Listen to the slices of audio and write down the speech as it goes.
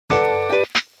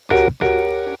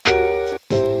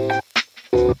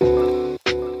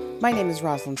My name is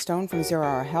Rosalind Stone from Zero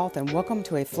Hour Health, and welcome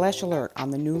to a flash alert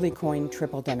on the newly coined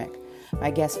Tripledemic.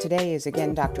 My guest today is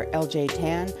again Dr. L.J.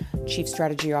 Tan, Chief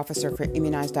Strategy Officer for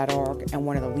Immunize.org and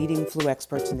one of the leading flu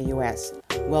experts in the U.S.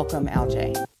 Welcome,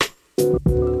 L.J.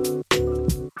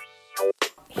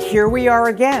 Here we are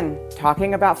again,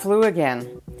 talking about flu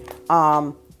again.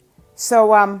 The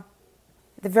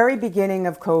very beginning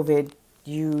of COVID,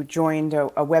 you joined a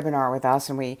webinar with us,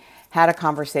 and we had a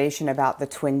conversation about the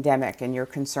twindemic and your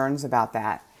concerns about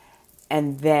that.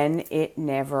 And then it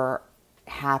never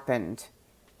happened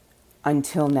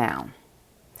until now.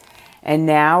 And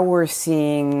now we're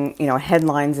seeing,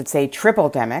 headlines that say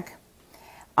tripledemic.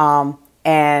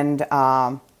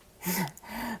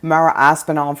 Mara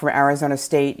Aspinall from Arizona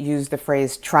State used the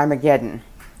phrase Trimageddon.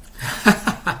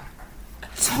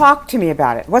 Talk to me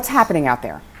about it. What's happening out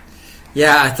there?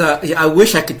 Yeah, I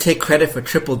wish I could take credit for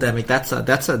tripledemic. That's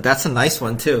a nice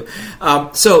one too.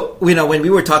 So when we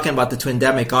were talking about the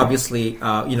twindemic, obviously,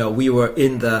 we were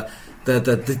in the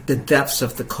depths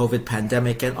of the COVID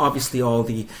pandemic, and obviously all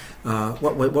the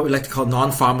what we like to call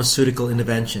non-pharmaceutical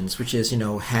interventions, which is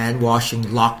hand washing,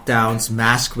 lockdowns,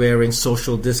 mask wearing,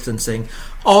 social distancing.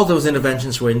 All those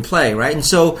interventions were in play, right? And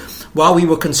so while we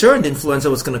were concerned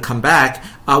influenza was going to come back,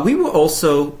 we were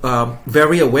also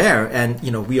very aware, and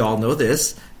we all know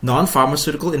this,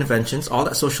 non-pharmaceutical interventions, all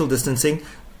that social distancing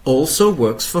also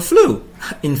works for flu.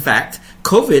 In fact,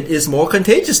 COVID is more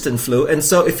contagious than flu, and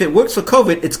so if it works for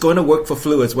COVID, it's going to work for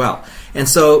flu as well. And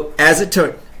so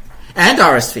and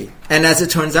RSV. And as it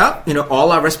turns out,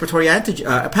 all our respiratory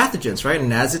pathogens, right?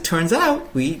 And as it turns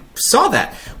out, we saw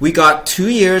that. We got 2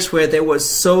 years where there was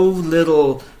so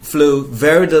little flu,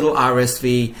 very little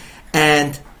RSV,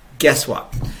 and guess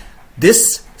what?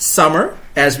 This summer,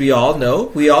 as we all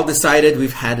know, we all decided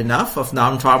we've had enough of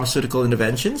non-pharmaceutical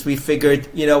interventions. We figured,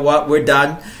 we're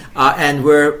done, and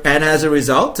as a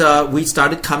result, we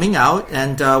started coming out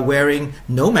and wearing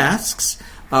no masks.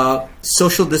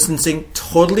 Social distancing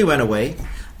totally went away,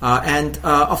 and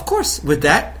of course, with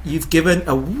that, you've given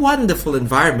a wonderful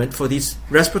environment for these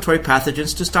respiratory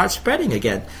pathogens to start spreading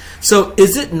again. So,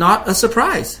 is it not a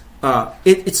surprise?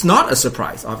 It's not a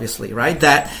surprise, obviously, right?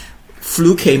 That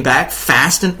flu came back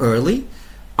fast and early,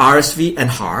 RSV and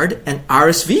hard, and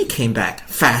RSV came back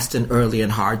fast and early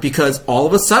and hard because all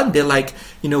of a sudden they're like,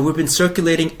 we've been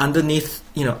circulating underneath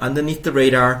the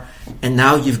radar, and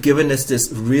now you've given us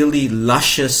this really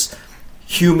luscious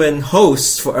human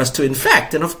hosts for us to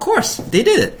infect, and of course they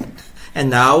did it.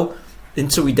 And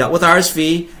so we dealt with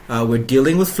RSV, we're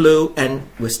dealing with flu, and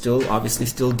we're still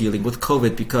dealing with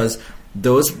COVID because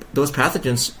those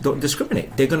pathogens don't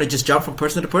discriminate. They're going to just jump from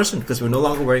person to person because we're no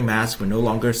longer wearing masks, we're no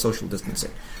longer social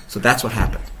distancing. So that's what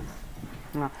happened.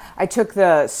 I took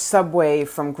the subway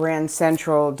from Grand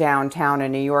Central downtown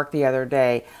in New York the other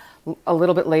day, a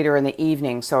little bit later in the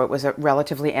evening, so it was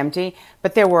relatively empty.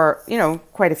 But there were,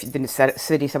 quite a few. The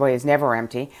city subway is never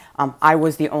empty. I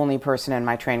was the only person in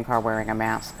my train car wearing a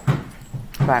mask.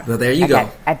 But well, there you go.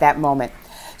 At that moment.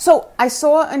 So I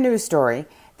saw a news story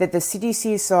that the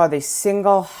CDC saw the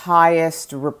single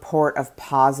highest report of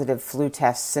positive flu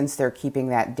tests since they're keeping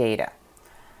that data.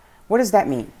 What does that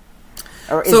mean?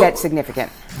 Or is that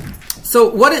significant? So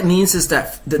what it means is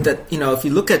that if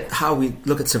you look at how we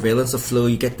look at surveillance of flu,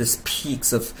 you get these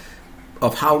peaks of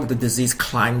how the disease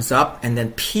climbs up and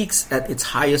then peaks at its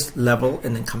highest level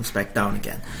and then comes back down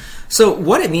again. So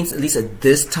what it means, at least at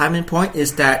this time and point,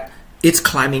 is that it's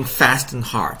climbing fast and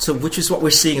hard. So which is what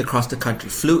we're seeing across the country.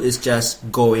 Flu is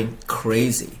just going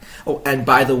crazy. Oh, and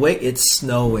by the way, it's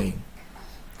snowing.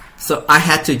 So I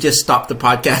had to just stop the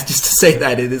podcast just to say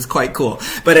that it is quite cool.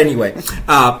 But anyway,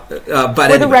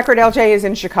 the record, LJ is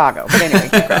in Chicago. But anyway,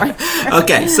 keep going.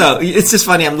 Okay, so it's just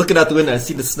funny. I'm looking out the window and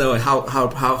see the snow and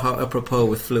how apropos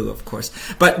with flu, of course.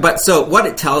 But so what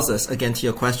it tells us, again, to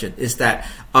your question, is that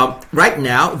right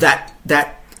now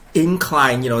that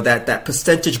incline, that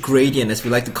percentage gradient, as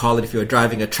we like to call it, if you're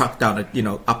driving a truck down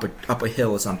up a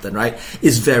hill or something, right,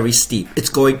 is very steep. It's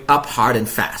going up hard and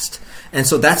fast. And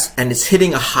so it's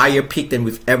hitting a higher peak than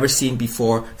we've ever seen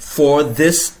before for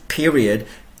this period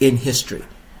in history.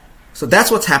 So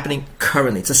that's what's happening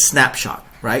currently. It's a snapshot,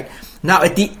 right? Now,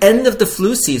 at the end of the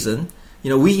flu season,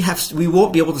 we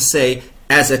won't be able to say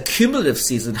as a cumulative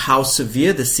season how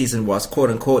severe this season was, quote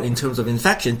unquote, in terms of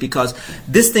infection, because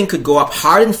this thing could go up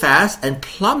hard and fast and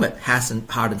plummet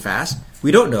hard and fast.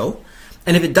 We don't know.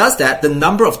 And if it does that, the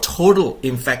number of total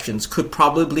infections could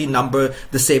probably number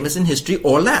the same as in history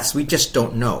or less. We just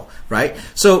don't know, right?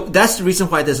 So that's the reason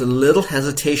why there's a little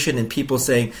hesitation in people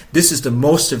saying this is the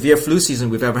most severe flu season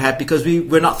we've ever had, because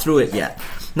we're not through it yet.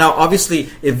 Now, obviously,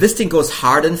 if this thing goes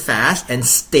hard and fast and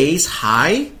stays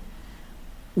high,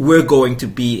 we're going to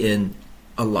be in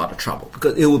a lot of trouble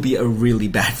because it will be a really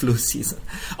bad flu season.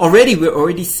 We're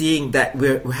already seeing that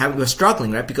we're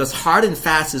struggling, right? Because hard and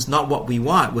fast is not what we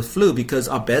want with flu because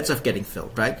our beds are getting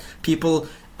filled, right? People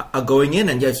are going in,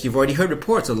 and yes, you've already heard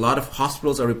reports. A lot of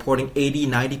hospitals are reporting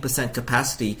 80-90%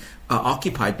 capacity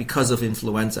occupied because of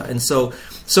influenza. And so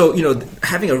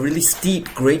having a really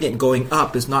steep gradient going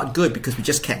up is not good because we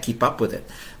just can't keep up with it.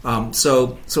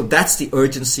 So that's the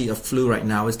urgency of flu right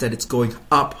now, is that it's going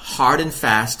up hard and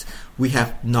fast. We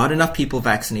have not enough people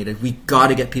vaccinated. We got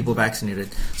to get people vaccinated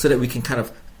so that we can kind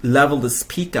of level this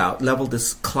peak out, level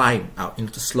this climb out,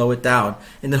 to slow it down.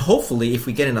 And then hopefully, if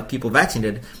we get enough people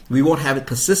vaccinated, we won't have it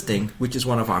persisting, which is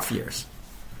one of our fears.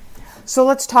 So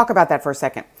let's talk about that for a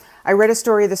second. I read a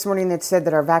story this morning that said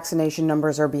that our vaccination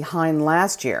numbers are behind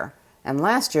last year, and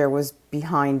last year was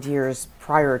behind years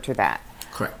prior to that.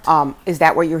 Correct. Is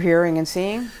that what you're hearing and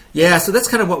seeing? Yeah, so that's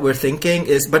kind of what we're thinking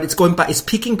but it's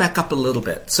peaking back up a little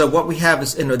bit. So what we have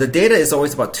is, the data is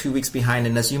always about 2 weeks behind.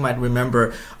 And as you might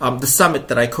remember, the summit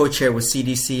that I co-chair with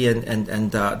CDC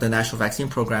and the National Vaccine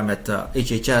Program at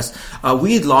HHS,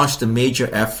 we launched a major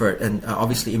effort, and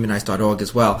obviously immunize.org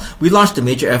as well. We launched a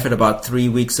major effort about 3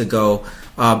 weeks ago,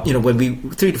 3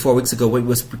 to 4 weeks ago, when it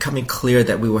was becoming clear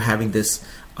that we were having this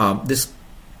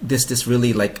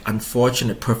really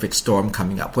unfortunate perfect storm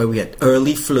coming up where we had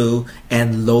early flu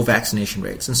and low vaccination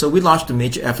rates. And so we launched a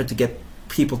major effort to get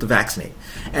people to vaccinate.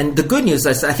 And the good news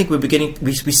is I think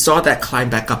we saw that climb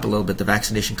back up a little bit, the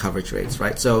vaccination coverage rates,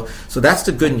 right? So that's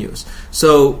the good news.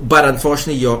 But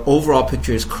unfortunately, your overall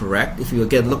picture is correct. If you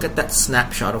again look at that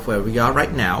snapshot of where we are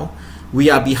right now, we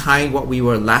are behind what we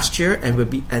were last year,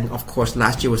 and of course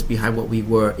last year was behind what we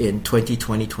were in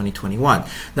 2020, 2021.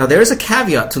 Now there is a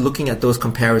caveat to looking at those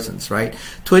comparisons, right?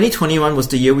 2021 was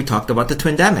the year we talked about the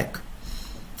twindemic,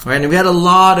 right? And we had a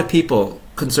lot of people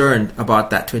concerned about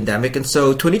that twindemic, and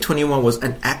so 2021 was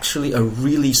actually a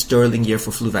really sterling year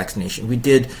for flu vaccination. We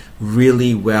did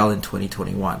really well in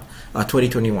 2021.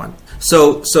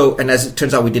 So and as it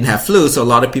turns out, we didn't have flu, so a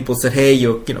lot of people said, "Hey,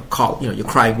 you're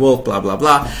crying wolf, blah blah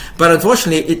blah." But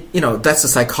unfortunately, that's the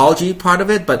psychology part of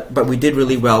it. But we did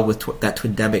really well with that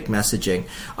twindemic messaging.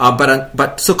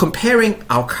 But so comparing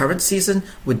our current season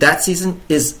with that season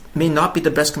may not be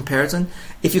the best comparison.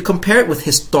 If you compare it with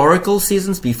historical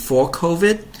seasons before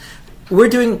COVID, we're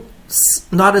doing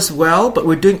not as well, but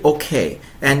we're doing okay,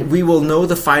 and we will know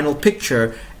the final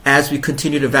picture as we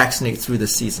continue to vaccinate through the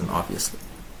season, obviously.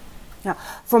 Now,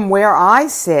 from where I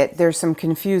sit, there's some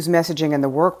confused messaging in the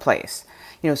workplace.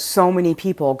 So many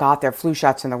people got their flu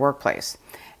shots in the workplace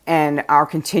and are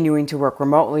continuing to work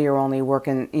remotely or only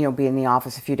working, be in the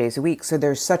office a few days a week. So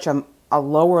there's such a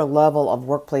lower level of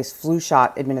workplace flu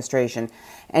shot administration.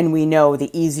 And we know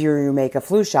the easier you make a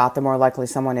flu shot, the more likely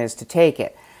someone is to take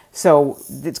it. So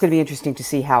it's going to be interesting to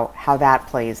see how that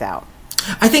plays out.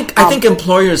 I think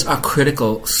employers are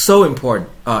critical, so important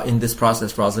in this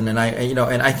process, Rosalind, and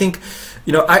I think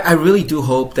I really do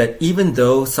hope that even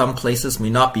though some places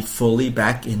may not be fully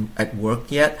back at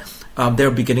work yet, they're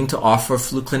beginning to offer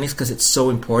flu clinics because it's so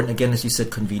important. Again, as you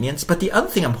said, convenience. But the other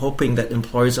thing I'm hoping that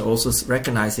employers are also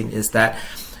recognizing is that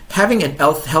having an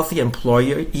healthy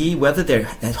employee, whether they're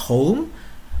at home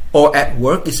or at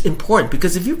work, is important,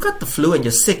 because if you've got the flu and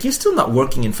you're sick, you're still not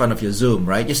working in front of your Zoom,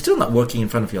 right? You're still not working in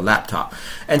front of your laptop.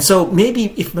 And so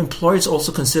maybe if employers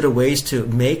also consider ways to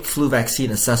make flu vaccine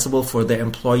accessible for their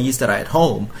employees that are at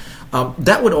home,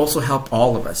 that would also help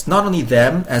all of us, not only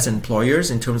them as employers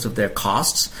in terms of their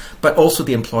costs, but also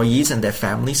the employees and their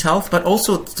families' health, but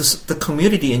also the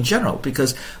community in general,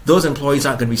 because those employees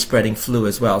aren't going to be spreading flu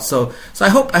as well. So I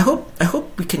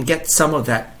hope we can get some of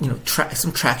that,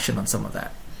 some traction on some of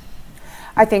that.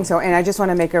 I think so, and I just want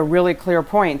to make a really clear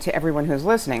point to everyone who's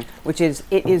listening, which is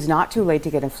it is not too late to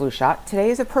get a flu shot. Today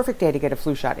is a perfect day to get a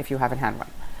flu shot if you haven't had one.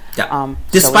 Yeah.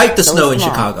 Despite the snow in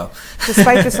Chicago.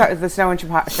 Despite the snow in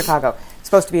Chicago. It's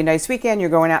supposed to be a nice weekend. You're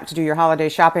going out to do your holiday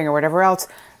shopping or whatever else.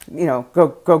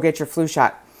 Go get your flu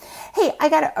shot. Hey, I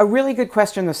got a really good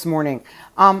question this morning.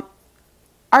 Are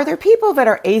there people that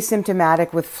are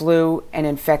asymptomatic with flu and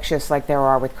infectious like there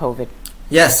are with COVID?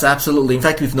 Yes, absolutely. In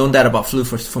fact, we've known that about flu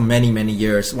for many, many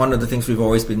years. One of the things we've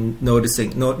always been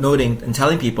noting and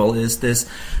telling people is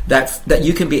that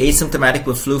you can be asymptomatic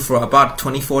with flu for about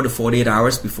 24 to 48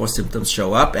 hours before symptoms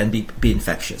show up and be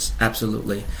infectious.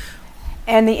 Absolutely.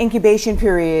 And the incubation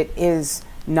period is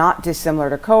not dissimilar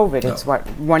to COVID. No. It's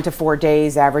 1 to 4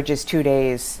 days, average is 2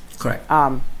 days. Correct.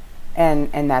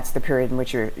 And that's the period in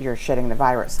which you're shedding the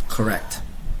virus. Correct.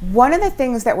 One of the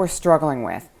things that we're struggling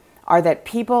with are that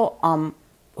people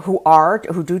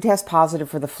who do test positive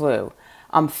for the flu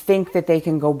think that they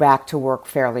can go back to work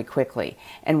fairly quickly.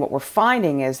 And what we're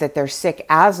finding is that they're sick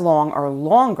as long or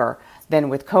longer than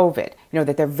with COVID.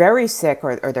 That they're very sick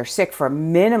or they're sick for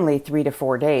minimally 3 to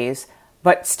 4 days,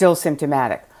 but still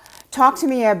symptomatic. Talk to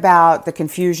me about the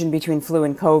confusion between flu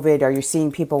and COVID. Are you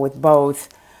seeing people with both?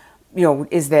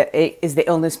 Is the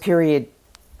illness period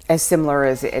as similar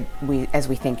as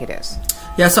we think it is?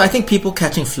 Yeah, so I think people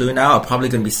catching flu now are probably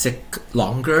going to be sick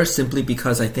longer, simply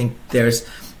because I think there's,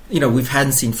 we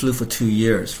hadn't seen flu for 2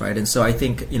 years, right? And so I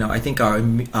think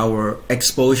our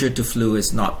exposure to flu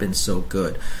has not been so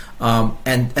good.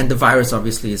 And the virus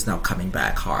obviously is now coming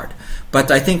back hard.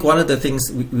 But I think one of the things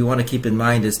we want to keep in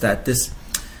mind is that this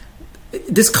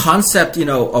concept,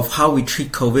 of how we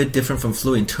treat COVID different from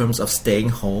flu in terms of staying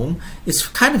home is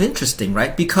kind of interesting,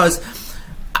 right? Because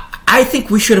I think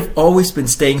we should have always been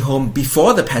staying home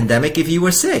before the pandemic if you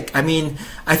were sick. I mean,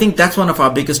 I think that's one of our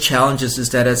biggest challenges, is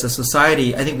that as a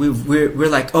society, I think we're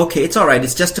like, okay, it's all right,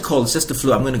 it's just a cold, it's just a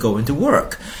flu, I'm going to go into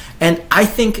work. And I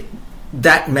think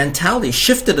that mentality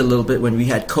shifted a little bit when we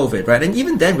had COVID, right? And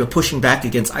even then, we're pushing back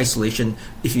against isolation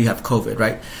if you have COVID,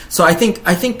 right? So I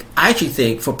actually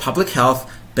think for public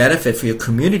health benefit, for your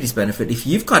community's benefit, if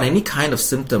you've got any kind of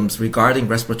symptoms regarding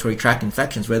respiratory tract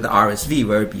infections, whether RSV,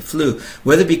 whether it be flu,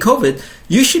 whether it be COVID,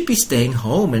 you should be staying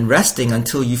home and resting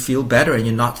until you feel better and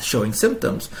you're not showing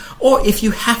symptoms. Or if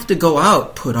you have to go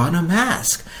out, put on a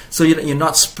mask so you're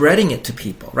not spreading it to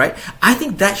people, right? I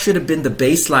think that should have been the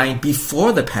baseline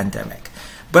before the pandemic.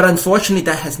 But unfortunately,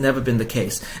 that has never been the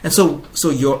case. And so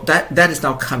that is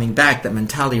now coming back, that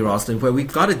mentality, Rosalind, where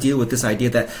we've got to deal with this idea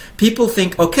that people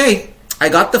think, okay, I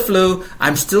got the flu,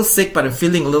 I'm still sick, but I'm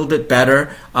feeling a little bit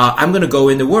better, I'm going to go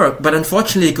into work. But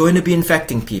unfortunately, you're going to be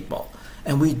infecting people.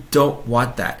 And we don't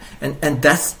want that. And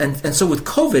so with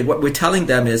COVID, what we're telling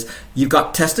them is, you've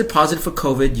got tested positive for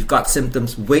COVID, you've got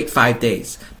symptoms, wait 5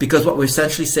 days. Because what we're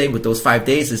essentially saying with those 5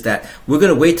 days is that we're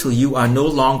going to wait till you are no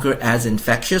longer as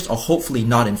infectious, or hopefully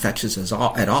not infectious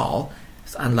at all.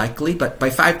 It's unlikely, but by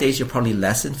 5 days, you're probably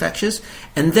less infectious.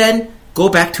 And then go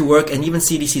back to work, and even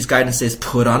CDC's guidance says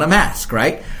put on a mask,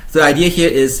 right? The idea here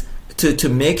is to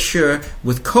make sure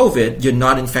with COVID, you're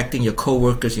not infecting your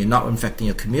coworkers, you're not infecting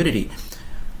your community.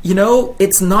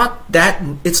 It's not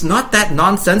that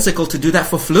nonsensical to do that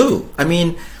for flu. I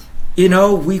mean,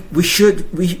 we should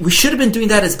have been doing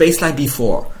that as baseline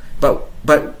before. But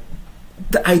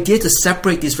the idea to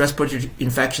separate these respiratory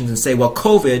infections and say, well,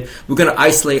 COVID, we're going to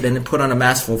isolate and then put on a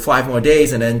mask for 5 more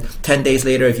days, and then 10 days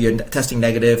later, if you're testing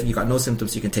negative, you got no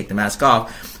symptoms, you can take the mask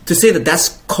off. To say that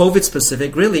that's COVID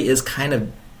specific really is kind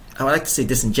of, I would like to say,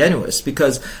 disingenuous,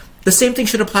 because the same thing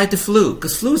should apply to flu,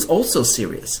 because flu is also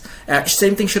serious.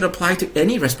 Same thing should apply to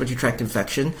any respiratory tract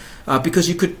infection, because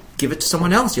you could give it to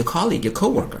someone else, your colleague, your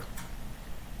coworker.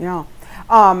 Yeah.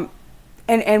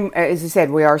 And as I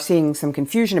said, we are seeing some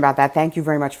confusion about that. Thank you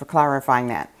very much for clarifying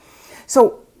that.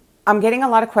 So I'm getting a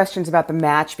lot of questions about the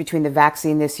match between the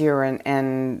vaccine this year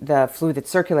and the flu that's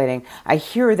circulating. I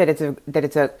hear that it's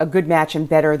a good match and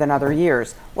better than other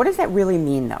years. What does that really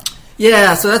mean, though?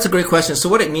 Yeah, so that's a great question. So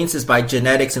what it means is, by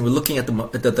genetics, and we're looking at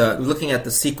looking at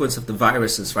the sequence of the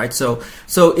viruses, right? So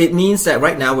it means that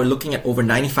right now we're looking at over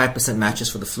 95% matches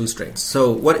for the flu strains.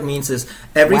 So what it means is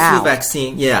every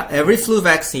flu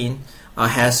vaccine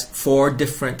has 4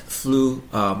 different flu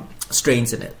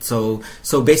strains in it. So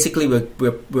basically,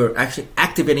 we're actually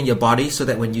activating your body so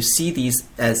that when you see these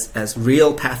as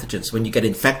real pathogens, when you get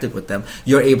infected with them,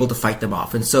 you're able to fight them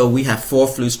off. And so we have 4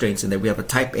 flu strains in there. We have a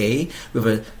type A, we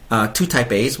have 2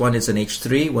 type A's, one is an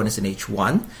H3, one is an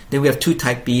H1. Then we have 2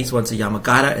 type B's, one's a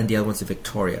Yamagata and the other one's a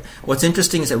Victoria. What's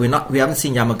interesting is that we haven't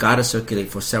seen Yamagata circulate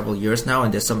for several years now,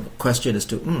 and there's some question as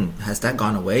to has that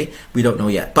gone away? We don't know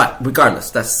yet. But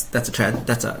regardless, that's a transient.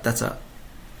 That's a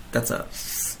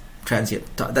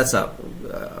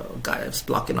guy. I was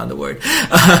blocking on the word.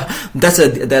 That's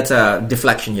a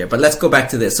deflection here. But let's go back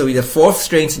to this. So we have 4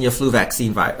 strains in your flu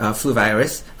vaccine, 4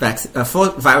 virus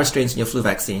strains in your flu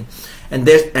vaccine, and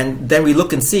then we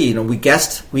look and see. We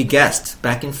guessed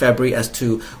back in February as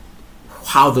to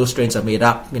how those strains are made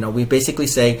up. We basically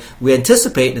say we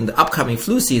anticipate in the upcoming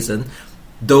flu season,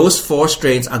 those 4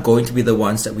 strains are going to be the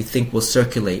ones that we think will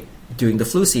circulate during the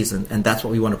flu season, and that's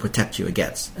what we want to protect you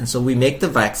against. And so we make the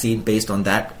vaccine based on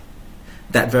that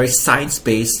very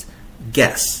science-based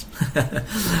guess.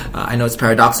 I know it's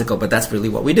paradoxical, but that's really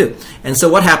what we do. And so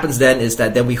what happens then is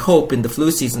that we hope in the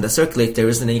flu season that circulates, there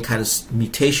isn't any kind of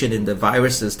mutation in the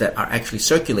viruses that are actually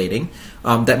circulating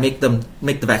that make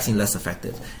the vaccine less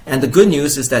effective. And the good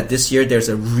news is that this year there's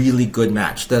a really good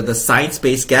match. The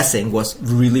science-based guessing was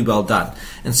really well done.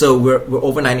 And so we're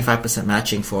over 95%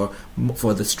 matching for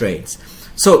the strains.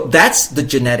 So that's the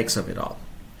genetics of it all.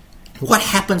 What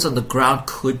happens on the ground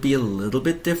could be a little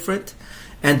bit different.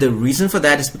 And the reason for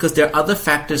that is because there are other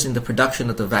factors in the production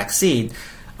of the vaccine,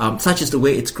 such as the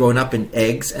way it's grown up in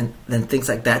eggs and things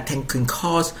like that, can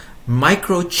cause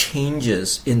micro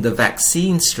changes in the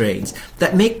vaccine strains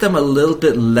that make them a little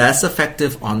bit less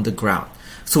effective on the ground.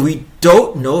 So we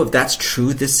don't know if that's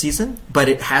true this season, but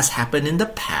it has happened in the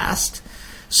past.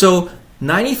 So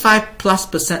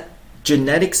 95+%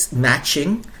 genetics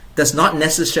matching does not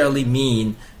necessarily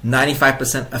mean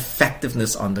 95%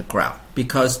 effectiveness on the ground,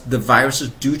 because the viruses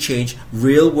do change.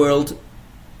 Real world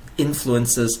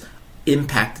influences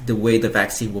impact the way the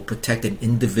vaccine will protect an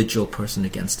individual person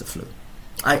against the flu.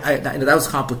 That was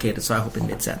complicated, so I hope it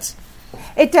made sense.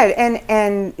 It did,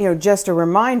 and just a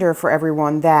reminder for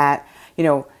everyone that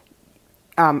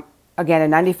again,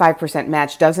 a 95%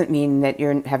 match doesn't mean that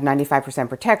you have 95%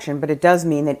 protection, but it does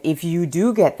mean that if you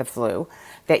do get the flu,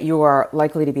 that you are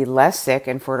likely to be less sick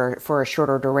and for a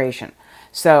shorter duration.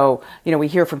 So, we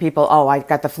hear from people, oh, I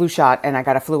got the flu shot and I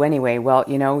got a flu anyway. Well,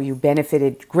 you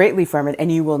benefited greatly from it,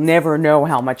 and you will never know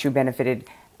how much you benefited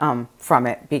from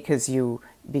it because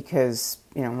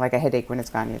like a headache, when it's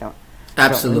gone, you don't.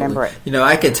 Absolutely. Don't remember it.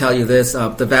 I can tell you this,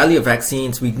 the value of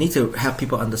vaccines, we need to have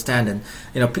people understand. And,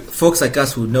 folks like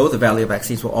us who know the value of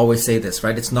vaccines will always say this,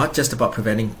 right? It's not just about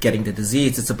preventing getting the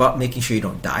disease. It's about making sure you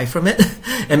don't die from it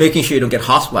and making sure you don't get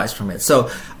hospitalized from it. So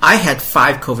I had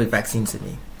 5 COVID vaccines in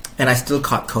me, and I still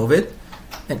caught COVID.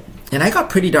 And I got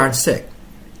pretty darn sick.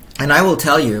 And I will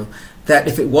tell you that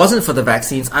if it wasn't for the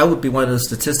vaccines, I would be one of the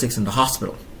statistics in the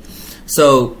hospital.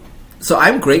 So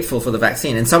I'm grateful for the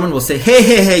vaccine. And someone will say,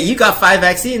 hey, you got 5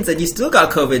 vaccines and you still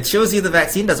got COVID. Shows you the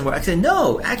vaccine doesn't work. I say,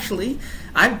 no, actually,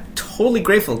 I'm totally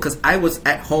grateful because I was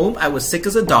at home. I was sick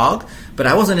as a dog, but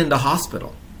I wasn't in the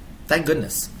hospital. Thank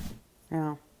goodness.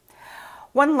 Yeah.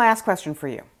 One last question for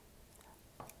you.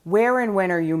 Where and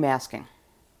when are you masking?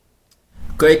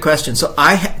 Great question. So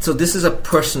this is a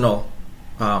personal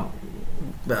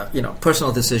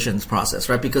personal decisions process,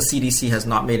 right? Because CDC has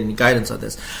not made any guidance on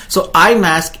this. So I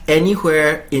mask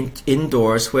anywhere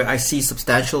indoors where I see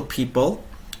substantial people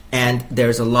and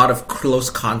there's a lot of close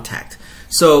contact.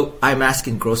 So I mask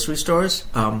in grocery stores.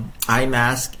 I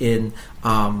mask in,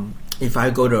 if I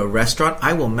go to a restaurant,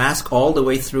 I will mask all the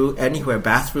way through anywhere,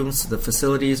 bathrooms, the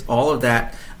facilities, all of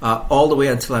that, all the way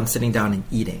until I'm sitting down and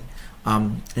eating.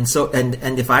 And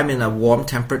if I'm in a warm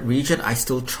temperate region, I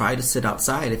still try to sit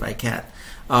outside if I can.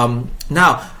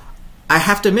 Now, I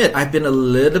have to admit, I've been a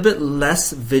little bit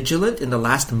less vigilant in the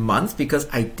last month because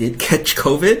I did catch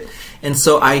COVID. And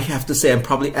so I have to say I'm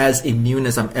probably as immune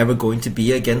as I'm ever going to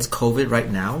be against COVID right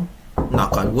now,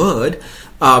 knock on wood.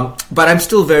 But I'm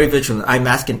still very vigilant. I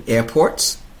mask in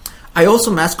airports. I also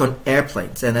mask on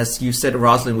airplanes. And as you said,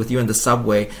 Rosalind, with you in the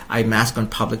subway, I mask on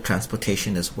public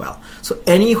transportation as well. So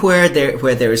anywhere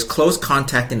where there is close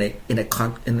contact in an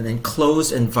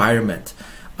enclosed environment,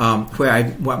 where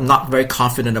I'm not very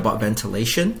confident about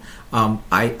ventilation,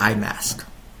 I mask.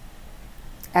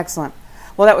 Excellent.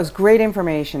 Well, that was great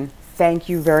information. Thank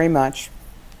you very much.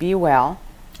 Be well.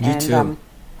 You too.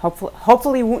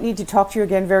 Hopefully we won't need to talk to you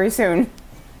again very soon.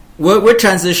 We're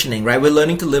transitioning, right? We're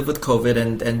learning to live with COVID,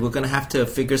 and we're going to have to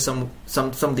figure some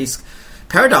of these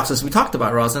paradoxes we talked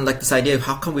about, Rosalind, like this idea of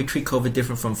how can we treat COVID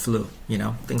different from flu,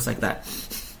 things like that.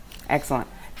 Excellent.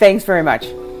 Thanks very much.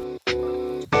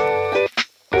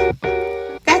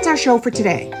 That's our show for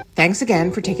today. Thanks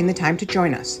again for taking the time to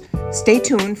join us. Stay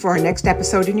tuned for our next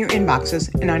episode in your inboxes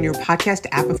and on your podcast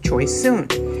app of choice soon.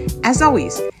 As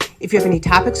always, if you have any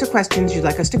topics or questions you'd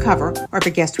like us to cover, or have a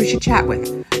guest we should chat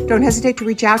with, don't hesitate to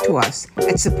reach out to us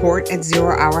at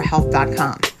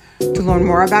support@zerohourhealth.com. To learn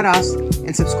more about us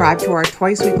and subscribe to our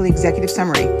twice-weekly executive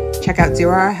summary, check out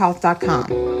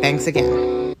zerohourhealth.com. Thanks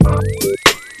again.